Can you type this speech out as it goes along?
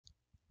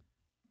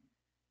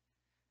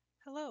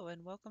Hello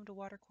and welcome to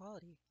Water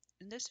Quality.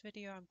 In this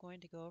video I'm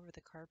going to go over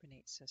the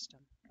carbonate system.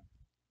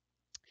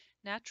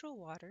 Natural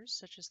waters,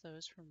 such as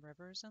those from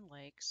rivers and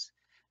lakes,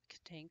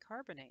 contain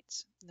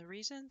carbonates. The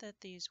reason that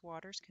these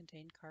waters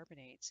contain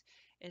carbonates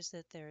is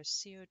that there is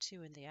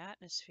CO2 in the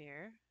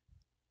atmosphere,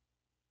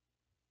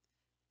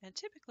 and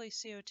typically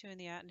CO2 in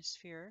the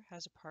atmosphere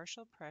has a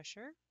partial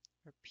pressure,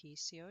 or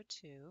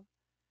PCO2,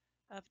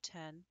 of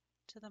 10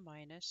 to the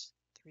minus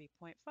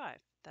 3.5.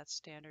 That's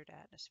standard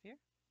atmosphere.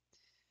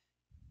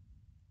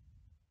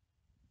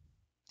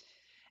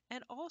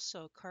 And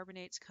also,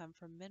 carbonates come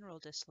from mineral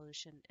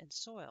dissolution in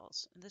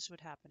soils, and this would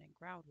happen in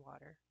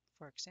groundwater,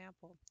 for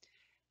example,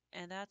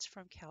 and that's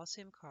from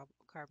calcium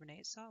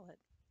carbonate solid.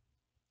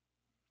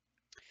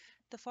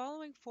 The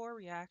following four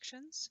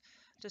reactions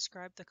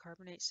describe the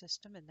carbonate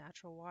system in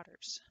natural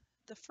waters.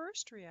 The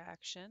first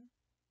reaction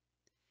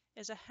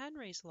is a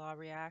Henry's law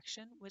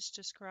reaction, which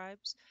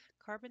describes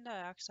carbon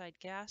dioxide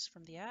gas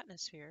from the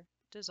atmosphere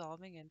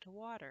dissolving into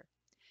water.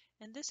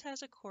 And this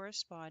has a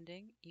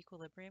corresponding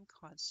equilibrium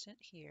constant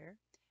here,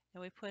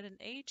 and we put an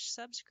H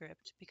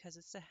subscript because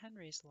it's a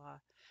Henry's law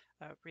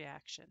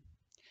reaction.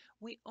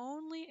 We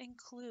only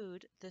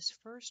include this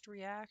first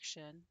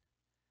reaction,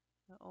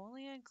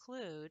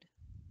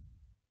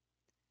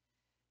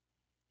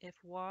 if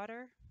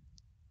water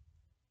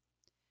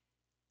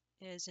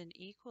is in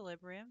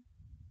equilibrium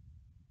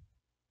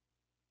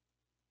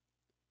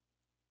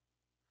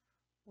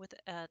with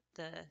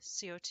the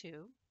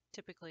CO2,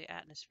 typically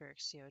atmospheric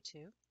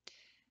CO2,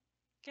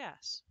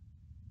 gas.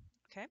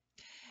 Okay,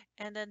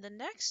 and then the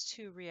next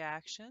two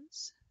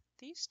reactions,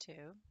 these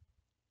two,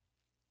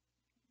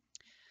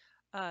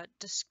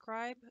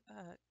 describe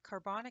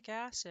carbonic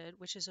acid,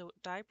 which is a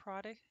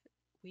diprotic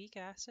weak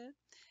acid,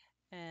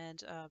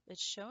 and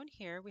it's shown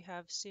here. We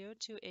have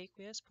CO2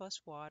 aqueous plus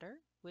water,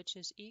 which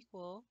is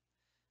equal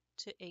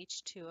to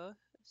H2O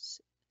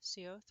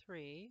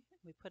CO3.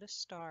 We put a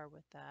star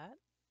with that.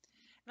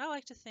 And I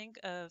like to think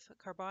of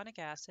carbonic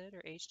acid,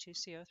 or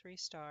H2CO3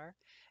 star,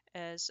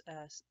 as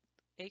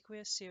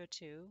aqueous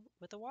CO2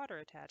 with the water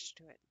attached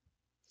to it.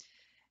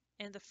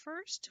 In the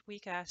first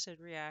weak acid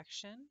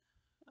reaction,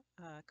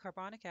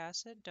 carbonic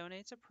acid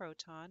donates a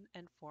proton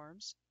and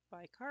forms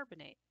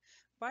bicarbonate.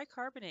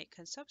 Bicarbonate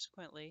can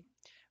subsequently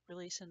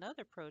release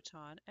another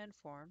proton and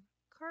form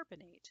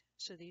carbonate.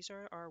 So these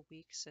are our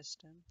weak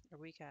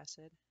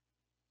acid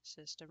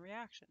system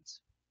reactions.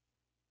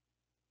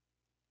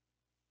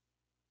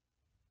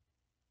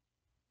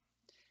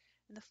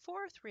 And the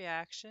fourth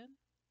reaction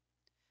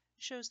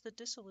shows the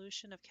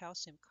dissolution of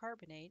calcium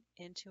carbonate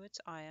into its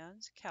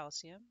ions,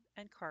 calcium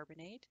and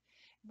carbonate.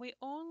 We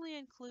only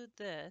include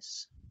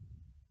this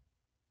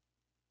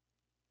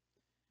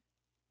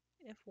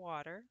if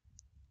water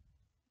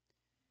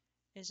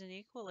is in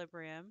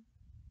equilibrium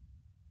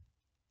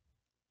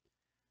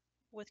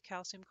with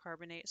calcium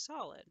carbonate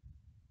solid.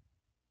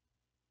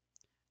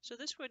 So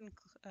this would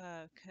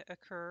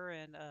occur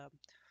in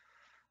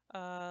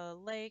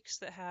lakes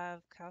that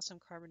have calcium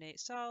carbonate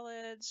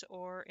solids,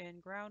 or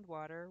in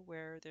groundwater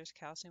where there's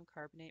calcium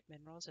carbonate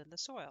minerals in the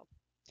soil.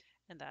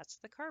 And that's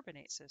the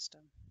carbonate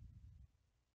system.